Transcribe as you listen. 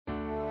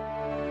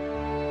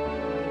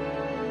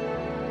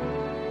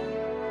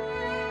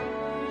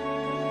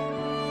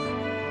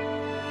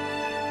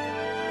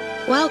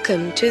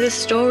Welcome to the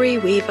Story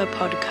Weaver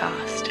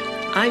podcast.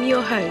 I'm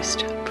your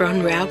host,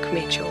 Bron Rauch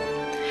Mitchell.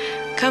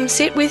 Come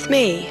sit with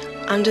me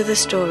under the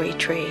story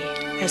tree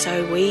as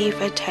I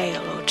weave a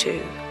tale or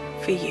two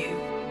for you.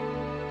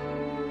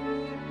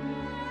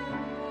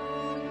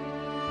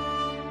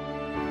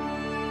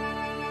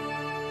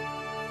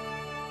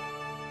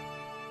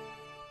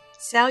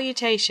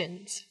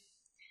 Salutations.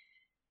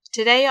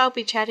 Today I'll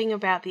be chatting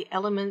about the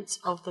elements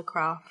of the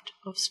craft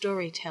of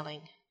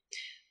storytelling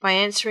by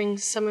answering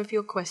some of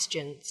your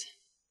questions.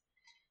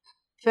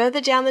 Further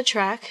down the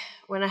track,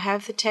 when I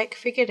have the tech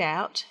figured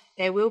out,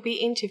 there will be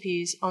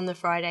interviews on the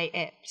Friday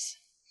eps.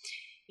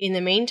 In the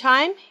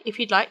meantime, if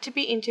you'd like to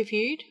be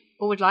interviewed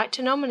or would like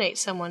to nominate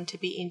someone to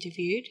be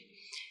interviewed,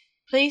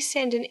 please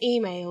send an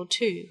email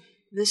to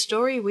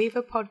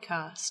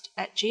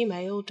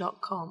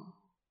thestoryweaverpodcast@gmail.com.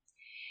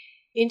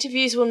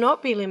 Interviews will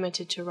not be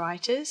limited to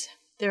writers.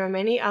 There are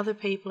many other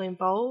people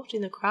involved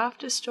in the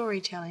craft of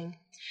storytelling,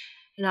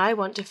 and I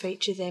want to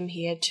feature them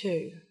here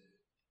too.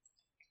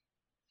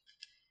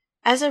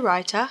 As a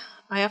writer,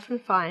 I often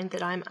find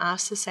that I'm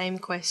asked the same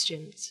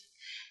questions,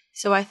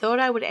 so I thought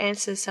I would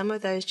answer some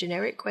of those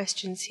generic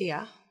questions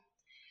here.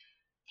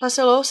 Plus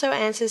I'll also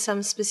answer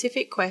some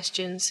specific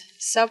questions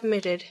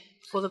submitted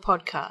for the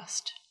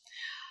podcast.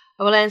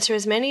 I will answer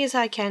as many as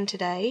I can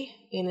today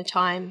in the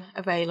time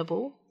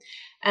available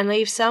and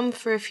leave some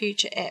for a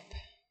future ep.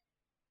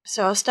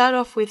 So I'll start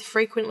off with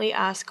frequently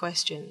asked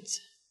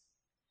questions.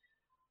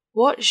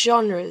 What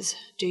genres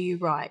do you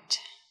write?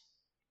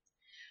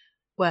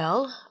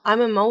 Well, I'm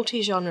a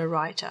multi-genre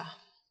writer,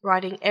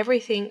 writing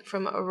everything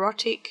from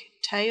erotic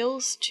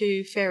tales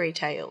to fairy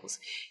tales,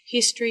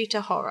 history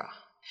to horror,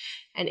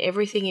 and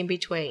everything in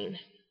between.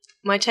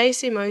 My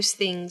taste in most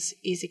things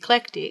is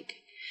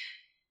eclectic,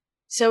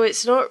 so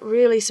it's not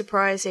really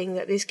surprising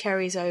that this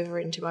carries over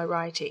into my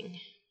writing.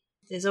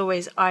 There's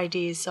always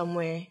ideas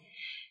somewhere,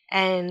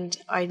 and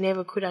I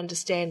never could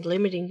understand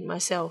limiting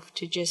myself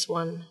to just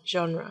one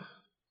genre.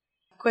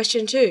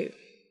 Question 2.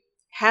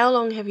 How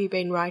long have you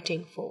been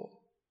writing for?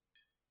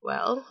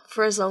 Well,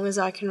 for as long as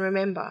I can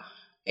remember.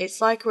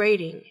 It's like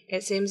reading.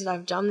 It seems that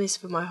I've done this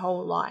for my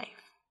whole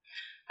life.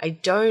 I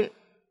don't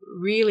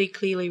really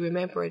clearly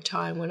remember a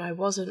time when I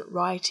wasn't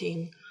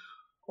writing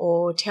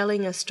or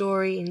telling a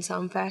story in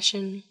some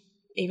fashion,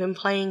 even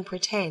playing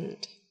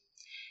pretend.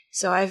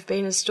 So I've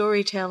been a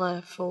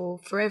storyteller for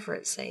forever,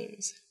 it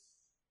seems.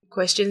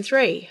 Question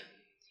 3.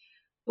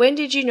 When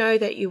did you know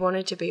that you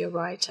wanted to be a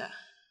writer?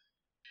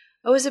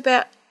 I was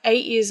about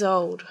 8 years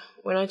old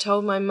when I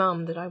told my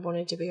mum that I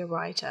wanted to be a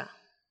writer.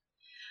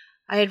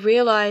 I had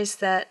realised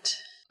that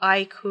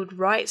I could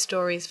write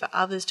stories for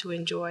others to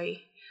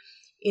enjoy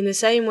in the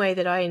same way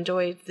that I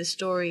enjoyed the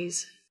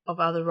stories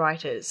of other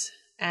writers.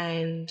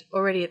 And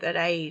already at that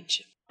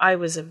age, I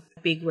was a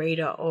big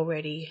reader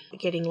already,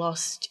 getting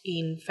lost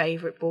in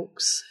favourite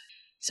books.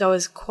 So I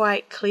was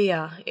quite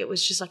clear. It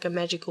was just like a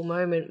magical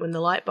moment when the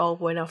light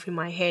bulb went off in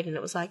my head and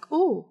it was like,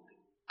 ooh,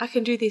 I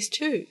can do this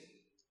too.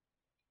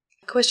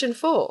 Question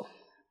 4.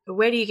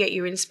 Where do you get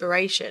your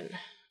inspiration?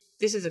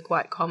 This is a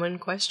quite common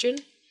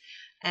question,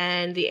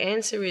 and the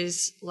answer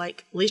is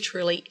like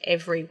literally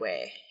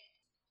everywhere.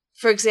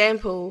 For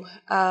example,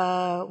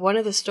 one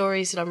of the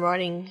stories that I'm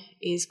writing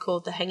is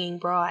called The Hanging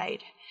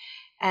Bride,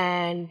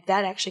 and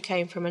that actually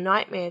came from a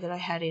nightmare that I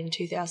had in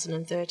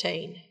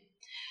 2013.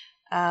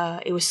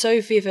 It was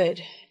so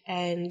vivid,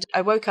 and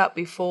I woke up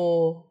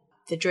before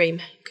the dream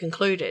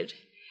concluded.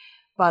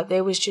 But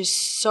there was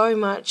just so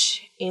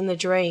much in the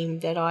dream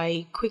that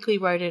I quickly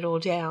wrote it all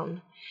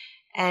down,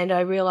 and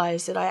I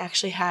realised that I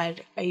actually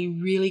had a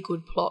really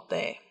good plot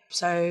there.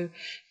 So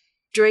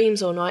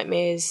dreams or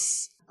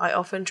nightmares, I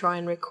often try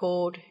and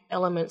record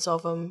elements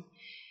of them,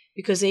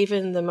 because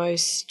even the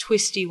most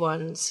twisty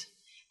ones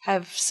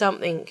have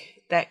something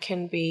that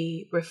can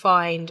be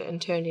refined and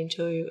turned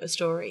into a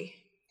story.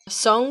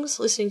 Songs,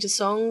 listening to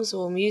songs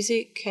or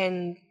music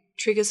can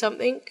trigger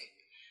something.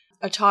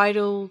 A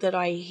title that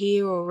I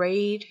hear or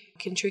read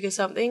can trigger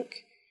something.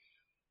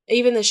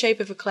 Even the shape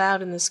of a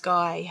cloud in the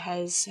sky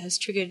has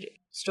triggered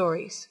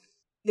stories.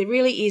 There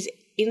really is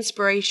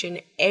inspiration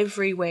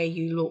everywhere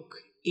you look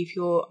if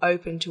you're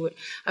open to it.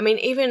 I mean,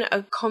 even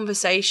a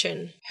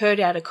conversation heard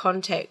out of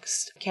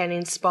context can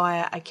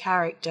inspire a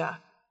character,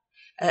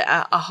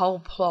 a whole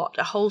plot,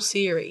 a whole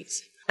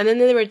series. And then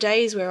there are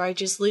days where I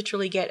just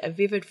literally get a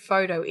vivid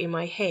photo in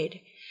my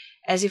head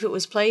as if it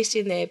was placed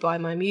in there by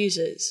my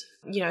muses.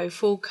 You know,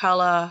 full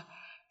colour,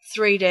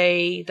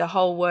 3D, the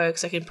whole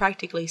works. I can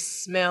practically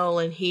smell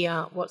and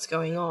hear what's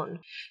going on.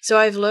 So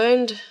I've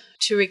learned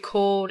to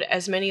record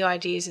as many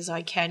ideas as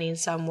I can in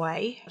some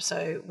way.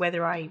 So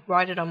whether I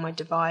write it on my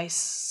device,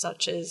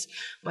 such as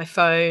my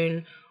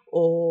phone,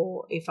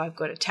 or if I've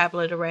got a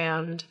tablet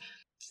around,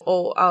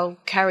 or I'll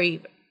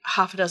carry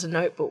half a dozen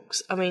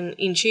notebooks. I mean,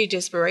 in sheer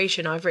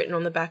desperation, I've written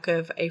on the back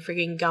of a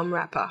frigging gum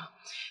wrapper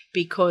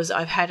because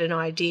I've had an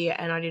idea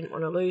and I didn't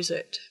want to lose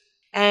it.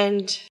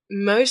 And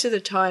most of the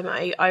time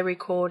I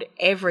record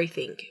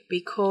everything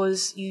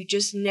because you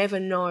just never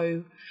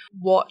know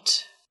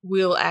what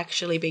will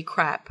actually be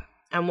crap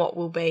and what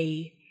will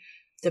be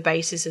the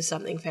basis of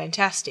something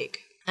fantastic.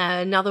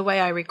 Another way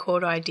I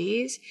record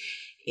ideas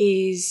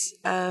is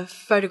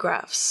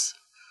photographs.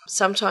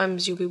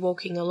 Sometimes you'll be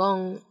walking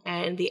along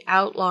and the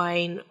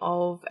outline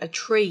of a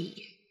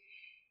tree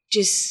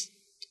just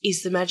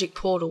is the magic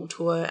portal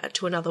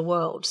to another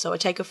world. So I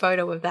take a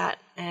photo of that,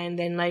 and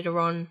then later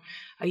on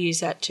I use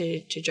that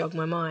to jog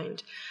my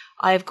mind.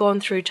 I've gone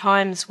through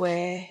times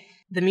where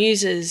the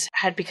muses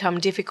had become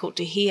difficult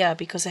to hear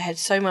because I had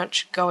so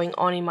much going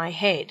on in my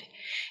head,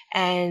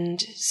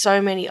 and so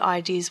many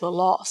ideas were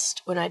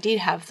lost when I did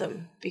have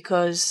them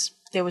because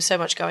there was so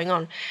much going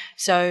on.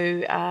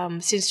 So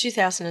since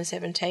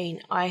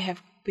 2017, I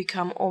have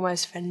become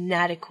almost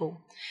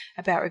fanatical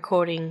about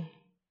recording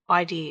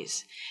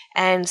ideas,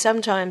 and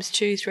sometimes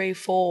 2, 3,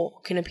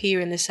 4 can appear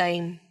in the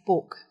same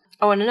book.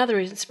 Oh, and another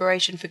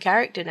inspiration for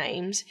character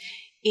names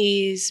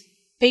is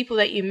people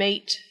that you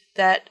meet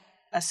that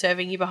are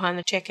serving you behind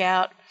the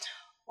checkout,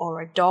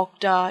 or a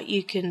doctor.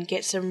 You can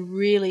get some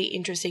really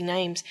interesting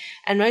names.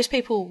 And most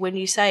people, when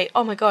you say,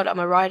 "Oh my God, I'm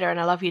a writer and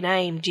I love your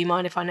name, do you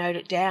mind if I note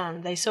it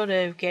down?" they sort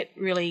of get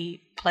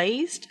really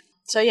pleased.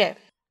 So yeah.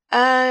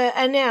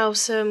 And now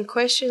some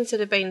questions that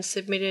have been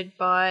submitted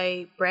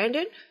by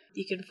Brandon.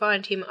 You can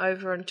find him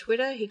over on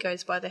Twitter. He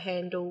goes by the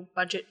handle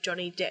Budget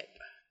Johnny Depp.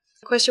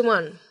 Question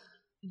 1.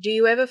 Do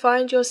you ever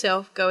find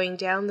yourself going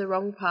down the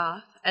wrong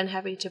path and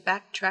having to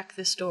backtrack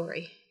the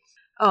story?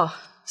 Oh,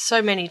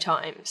 so many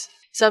times.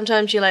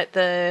 Sometimes you let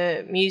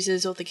the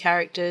muses or the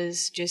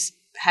characters just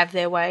have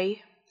their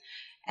way,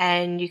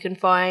 and you can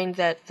find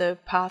that the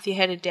path you're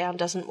headed down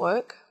doesn't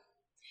work.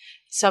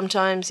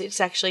 Sometimes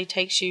it actually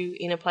takes you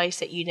in a place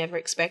that you never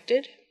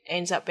expected,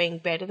 ends up being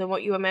better than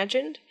what you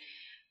imagined.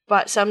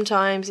 But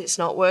sometimes it's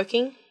not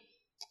working,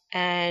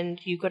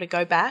 and you've got to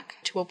go back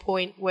to a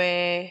point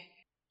where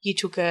you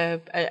took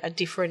a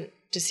different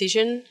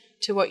decision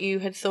to what you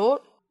had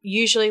thought.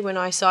 Usually when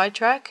I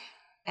sidetrack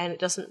and it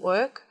doesn't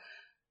work,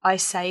 I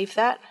save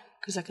that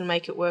because I can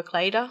make it work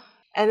later.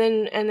 And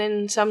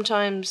then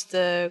sometimes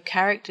the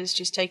characters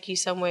just take you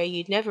somewhere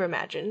you'd never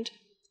imagined,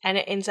 and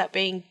it ends up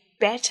being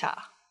better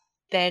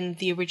than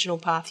the original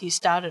path you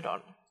started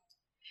on.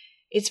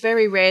 It's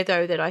very rare,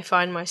 though, that I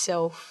find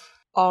myself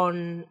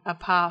on a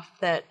path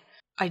that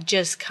I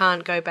just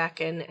can't go back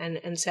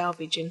and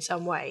salvage in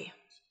some way.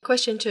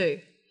 Question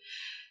 2.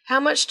 How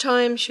much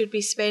time should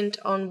be spent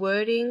on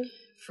wording,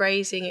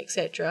 phrasing,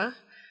 etc.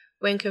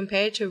 when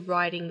compared to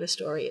writing the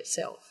story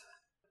itself?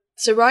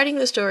 So writing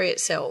the story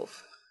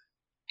itself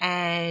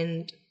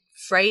and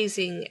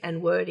phrasing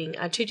and wording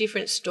are two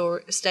different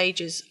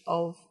stages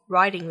of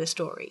writing the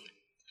story.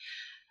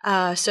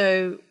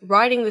 So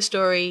writing the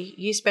story,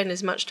 you spend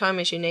as much time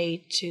as you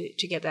need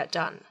to get that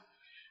done.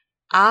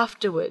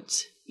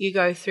 Afterwards, you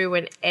go through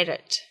and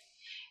edit,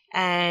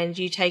 and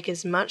you take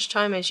as much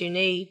time as you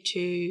need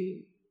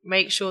to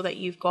make sure that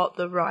you've got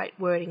the right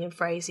wording and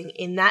phrasing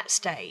in that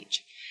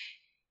stage.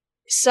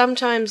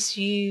 Sometimes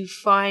you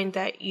find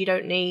that you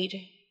don't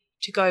need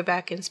to go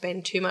back and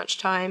spend too much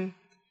time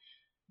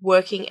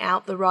working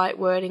out the right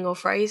wording or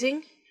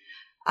phrasing.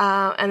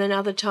 And then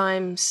other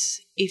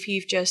times, if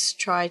you've just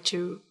tried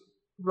to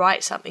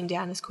write something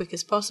down as quick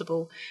as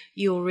possible,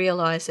 you'll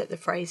realise that the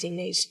phrasing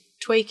needs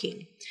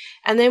tweaking.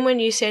 And then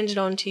when you send it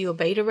on to your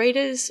beta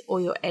readers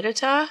or your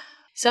editor,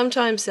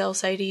 sometimes they'll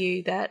say to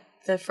you that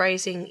the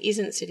phrasing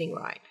isn't sitting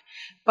right.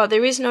 But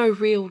there is no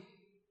real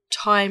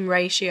time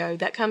ratio.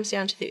 That comes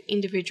down to the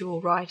individual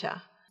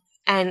writer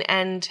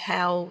and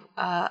how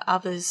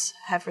others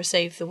have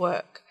received the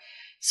work.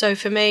 So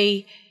for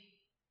me,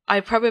 I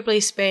probably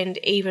spend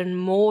even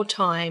more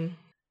time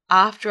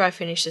after I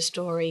finish the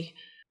story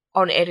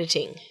on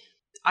editing.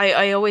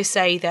 I always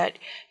say that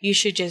you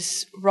should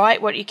just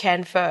write what you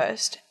can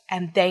first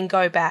and then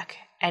go back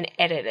and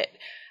edit it,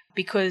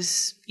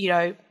 because, you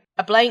know,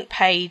 a blank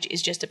page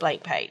is just a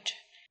blank page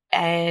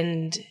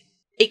and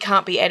it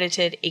can't be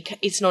edited.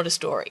 It's not a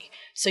story.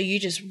 So you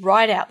just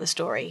write out the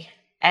story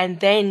and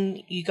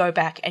then you go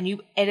back and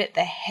you edit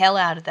the hell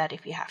out of that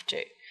if you have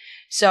to.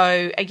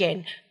 So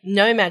again,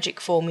 no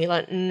magic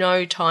formula,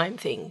 no time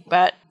thing,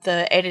 but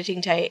the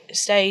editing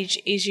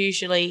stage is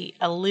usually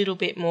a little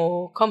bit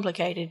more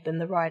complicated than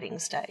the writing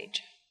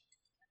stage.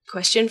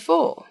 Question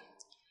 4.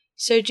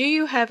 So do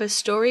you have a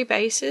story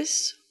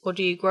basis or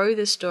do you grow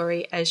the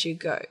story as you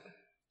go?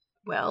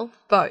 Well,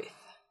 both.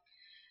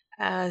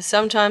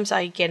 Sometimes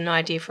I get an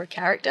idea for a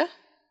character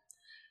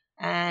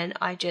and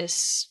I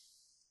just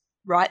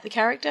write the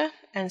character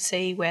and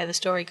see where the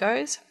story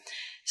goes.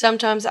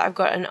 Sometimes I've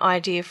got an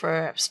idea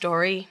for a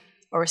story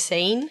or a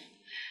scene,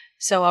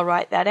 so I'll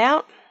write that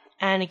out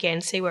and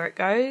again see where it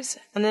goes.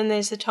 And then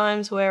there's the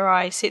times where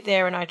I sit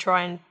there and I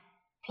try and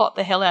plot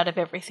the hell out of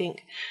everything,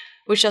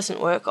 which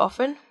doesn't work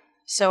often.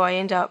 So I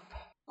end up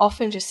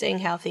often just seeing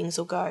how things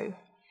will go.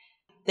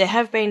 There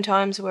have been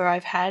times where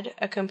I've had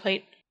a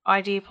complete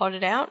idea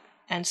plotted out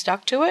and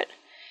stuck to it,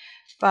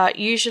 but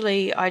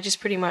usually I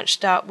just pretty much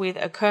start with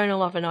a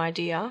kernel of an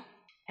idea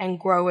and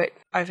grow it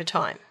over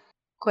time.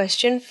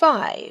 Question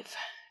 5.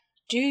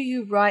 Do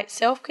you write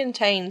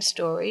self-contained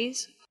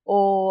stories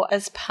or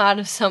as part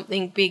of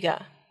something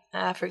bigger?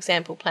 for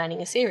example,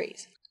 planning a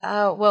series?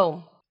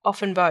 Well,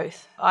 often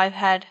both. I've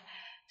had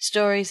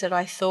stories that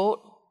I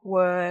thought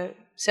were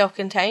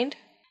self-contained,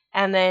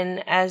 and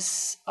then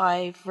as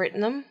I've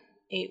written them,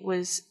 it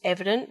was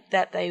evident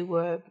that they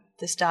were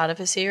the start of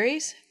a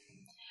series.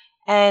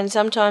 And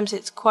sometimes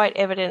it's quite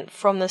evident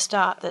from the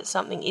start that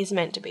something is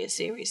meant to be a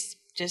series.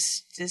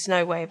 Just there's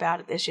no way about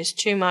it. There's just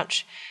too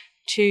much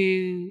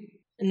to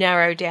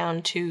narrow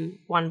down to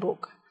one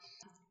book.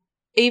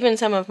 Even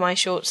some of my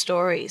short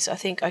stories, I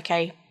think,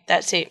 okay,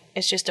 that's it.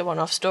 It's just a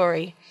one-off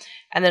story.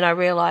 And then I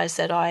realise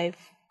that I've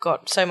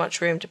got so much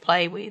room to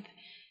play with.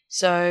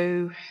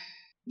 So,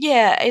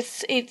 yeah,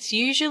 it's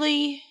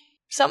usually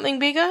something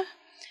bigger,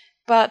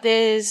 but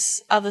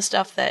there's other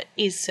stuff that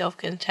is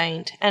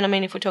self-contained. And I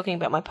mean, if we're talking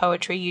about my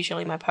poetry,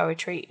 usually my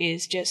poetry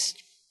is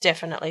just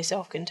definitely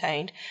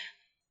self-contained.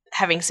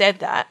 Having said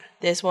that,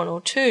 there's one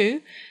or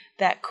two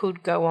that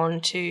could go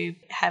on to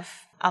have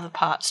other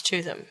parts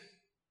to them.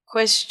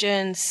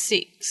 Question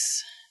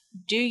 6.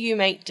 Do you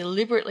make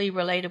deliberately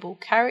relatable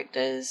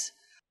characters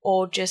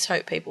or just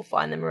hope people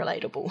find them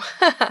relatable?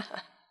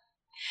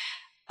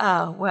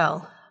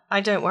 Well,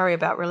 I don't worry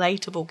about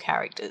relatable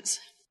characters.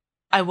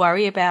 I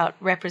worry about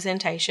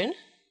representation.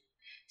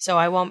 So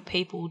I want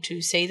people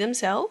to see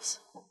themselves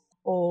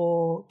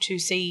or to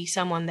see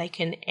someone they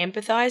can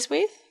empathise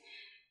with.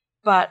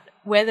 But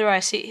whether I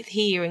sit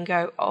here and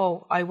go,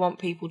 oh, I want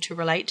people to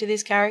relate to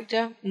this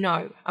character,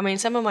 no. I mean,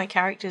 some of my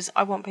characters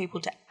I want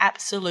people to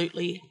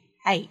absolutely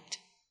hate.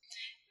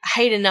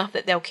 Hate enough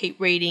that they'll keep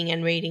reading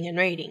and reading and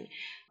reading.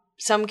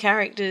 Some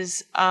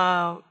characters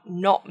are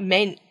not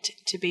meant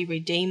to be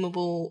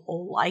redeemable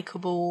or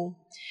likeable.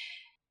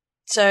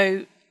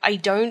 So I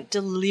don't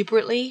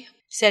deliberately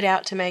set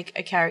out to make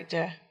a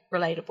character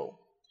relatable.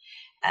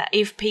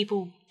 If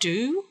people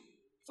do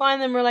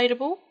find them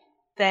relatable,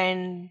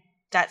 then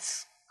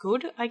that's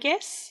good, I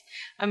guess.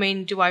 I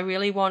mean, do I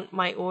really want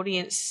my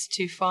audience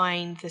to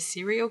find the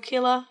serial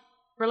killer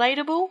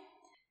relatable?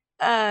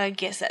 I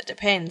guess that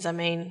depends. I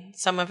mean,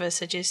 some of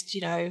us are just,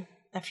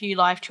 a few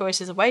life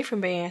choices away from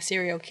being a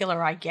serial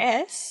killer, I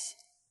guess.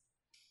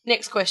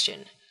 Next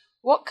question.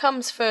 What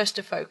comes first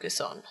to focus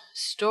on?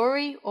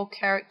 Story or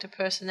character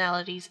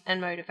personalities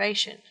and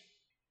motivation?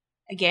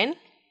 Again,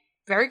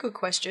 very good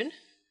question.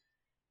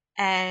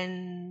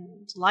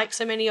 And like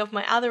so many of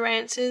my other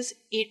answers,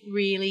 it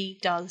really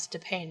does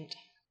depend.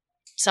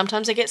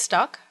 Sometimes I get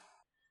stuck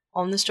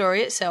on the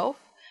story itself,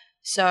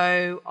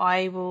 so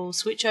I will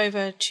switch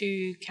over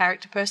to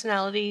character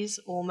personalities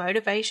or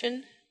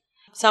motivation.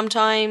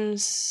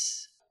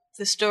 Sometimes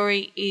the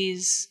story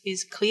is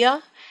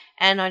clear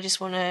and I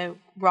just want to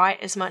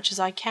write as much as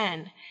I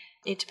can.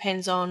 It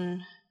depends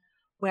on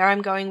where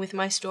I'm going with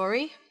my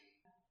story.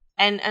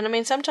 And I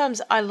mean, sometimes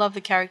I love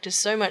the characters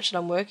so much that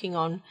I'm working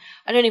on,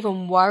 I don't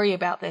even worry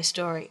about their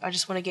story. I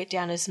just want to get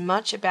down as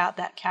much about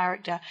that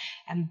character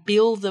and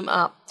build them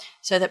up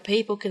so that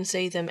people can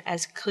see them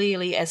as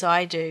clearly as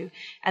I do.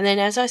 And then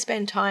as I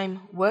spend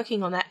time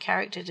working on that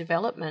character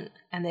development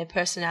and their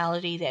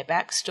personality, their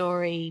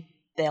backstory,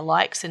 their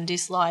likes and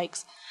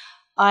dislikes,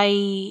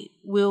 I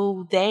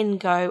will then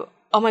go,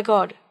 oh my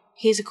God,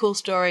 here's a cool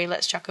story,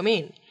 let's chuck them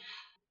in.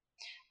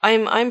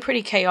 I'm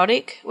pretty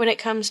chaotic when it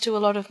comes to a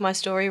lot of my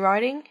story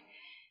writing,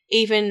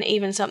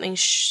 even something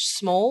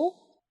small.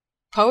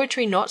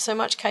 Poetry, not so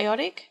much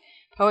chaotic.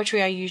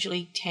 Poetry, I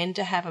usually tend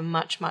to have a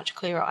much, much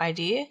clearer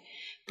idea.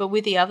 But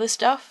with the other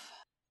stuff,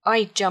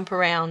 I jump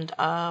around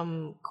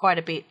quite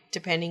a bit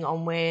depending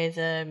on where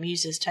the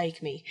muses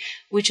take me,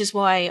 which is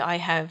why I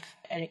have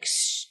an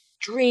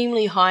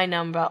extremely high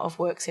number of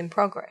works in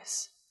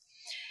progress.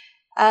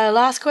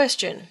 Last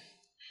question.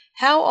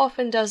 How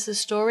often does the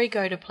story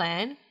go to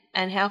plan?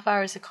 And how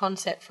far is the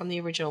concept from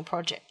the original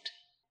project?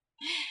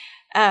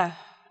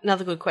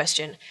 Another good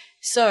question.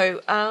 So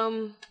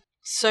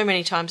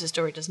many times the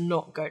story does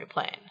not go to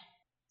plan.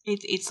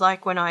 It's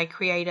like when I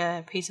create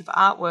a piece of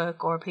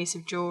artwork or a piece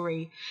of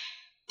jewellery,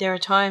 there are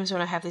times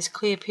when I have this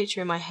clear picture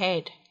in my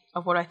head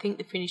of what I think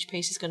the finished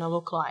piece is going to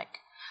look like.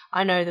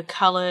 I know the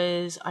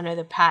colours, I know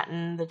the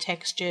pattern, the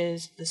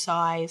textures, the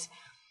size.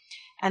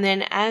 And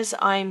then as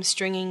I'm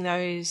stringing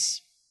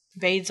those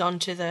beads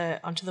onto the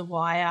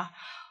wire,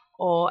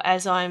 or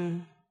as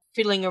I'm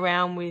fiddling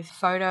around with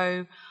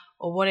photo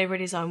or whatever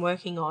it is I'm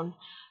working on,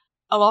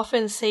 I'll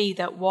often see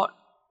that what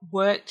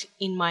worked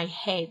in my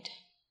head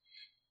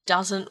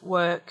doesn't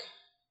work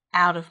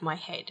out of my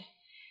head.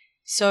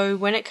 So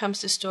when it comes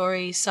to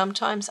stories,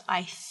 sometimes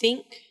I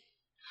think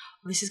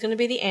this is going to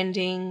be the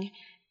ending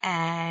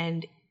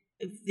and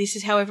this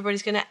is how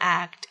everybody's going to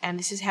act and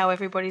this is how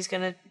everybody's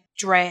going to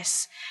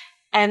dress.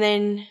 And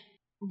then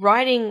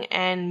writing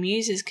and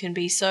muses can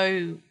be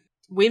so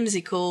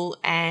whimsical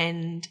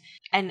and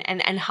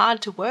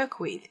hard to work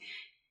with.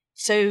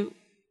 So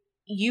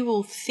you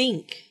will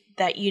think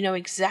that you know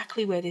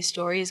exactly where this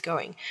story is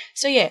going.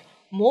 So yeah,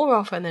 more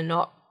often than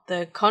not,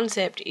 the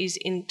concept is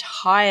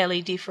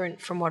entirely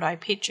different from what I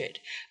pictured,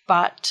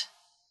 but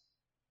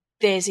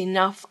there's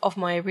enough of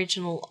my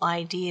original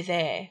idea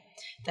there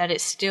that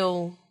it's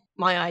still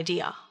my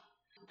idea.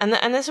 And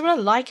that's what I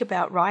like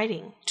about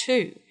writing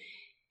too,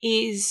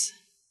 is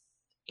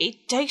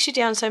it takes you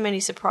down so many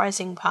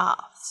surprising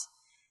paths.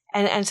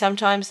 And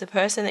sometimes the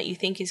person that you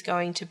think is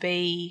going to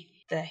be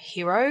the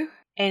hero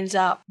ends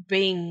up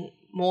being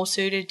more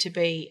suited to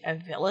be a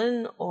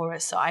villain or a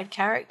side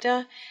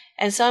character.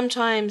 And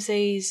sometimes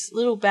these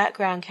little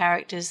background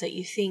characters that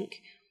you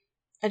think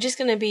are just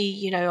going to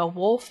be, a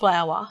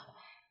wallflower,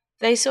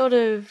 they sort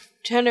of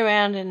turn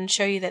around and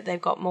show you that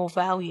they've got more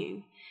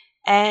value.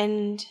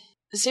 And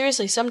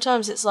seriously,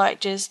 sometimes it's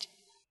like just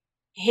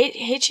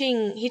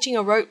hitching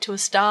a rope to a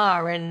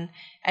star and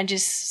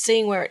just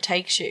seeing where it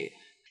takes you.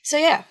 So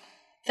yeah,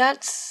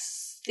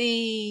 that's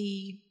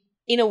the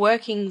inner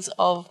workings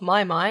of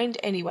my mind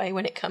anyway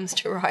when it comes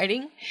to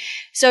writing.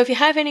 So if you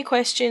have any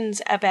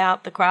questions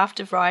about the craft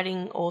of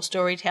writing or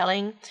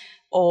storytelling,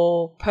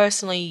 or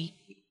personally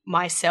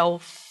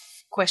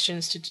myself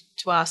questions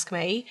to ask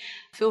me,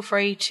 feel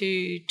free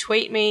to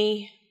tweet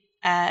me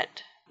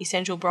at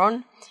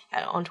EssentialBron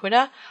on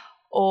Twitter,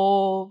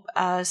 or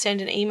send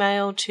an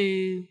email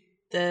to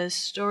the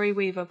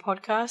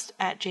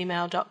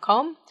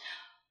storyweaverpodcast@gmail.com,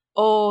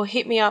 or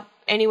hit me up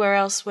anywhere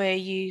else where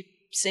you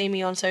see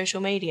me on social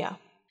media.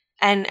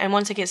 And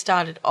once I get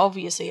started,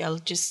 obviously I'll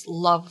just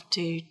love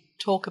to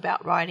talk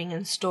about writing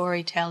and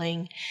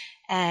storytelling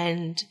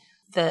and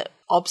the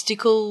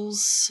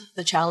obstacles,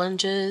 the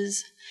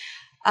challenges.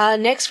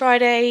 Next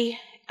Friday,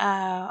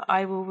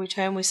 I will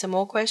return with some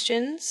more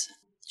questions,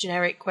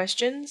 generic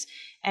questions,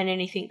 and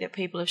anything that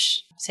people have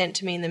sent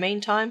to me in the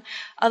meantime.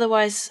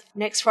 Otherwise,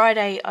 next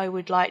Friday, I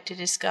would like to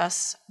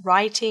discuss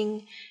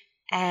writing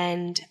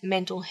and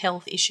mental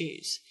health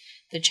issues,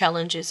 the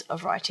challenges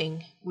of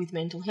writing with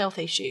mental health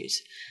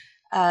issues.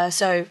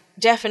 So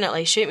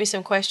definitely shoot me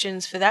some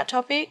questions for that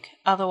topic.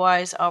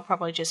 Otherwise, I'll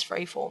probably just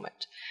freeform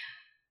it.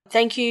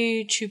 Thank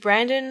you to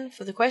Brandon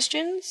for the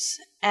questions.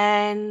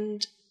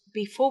 And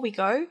before we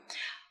go,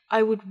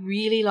 I would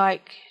really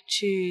like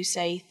to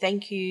say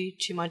thank you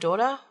to my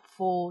daughter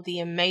for the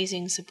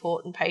amazing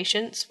support and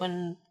patience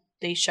when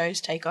these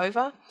shows take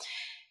over.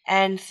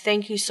 And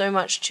thank you so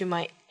much to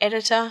my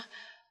editor.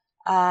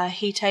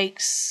 He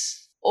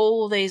takes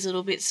all these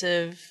little bits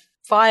of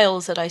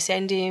files that I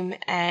send him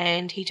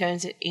and he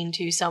turns it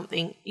into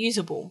something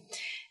usable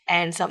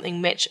and something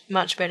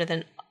much better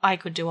than I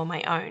could do on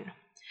my own.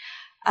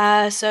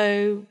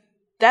 So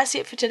that's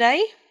it for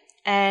today,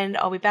 and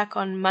I'll be back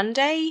on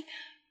Monday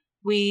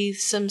with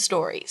some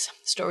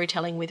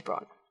storytelling with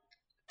Bron.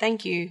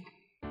 Thank you.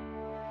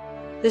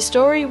 The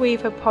Story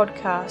Weaver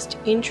podcast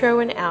intro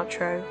and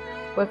outro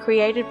were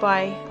created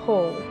by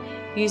Paul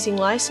using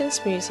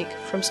licensed music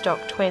from Stock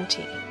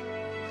 20.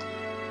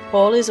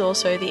 Paul is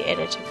also the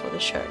editor for the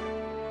show.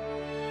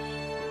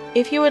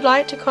 If you would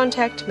like to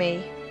contact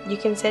me, you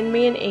can send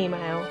me an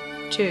email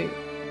to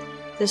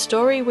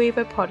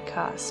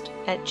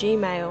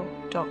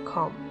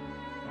thestoryweaverpodcast@gmail.com.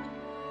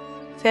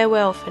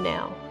 Farewell for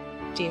now,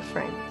 dear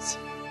friends.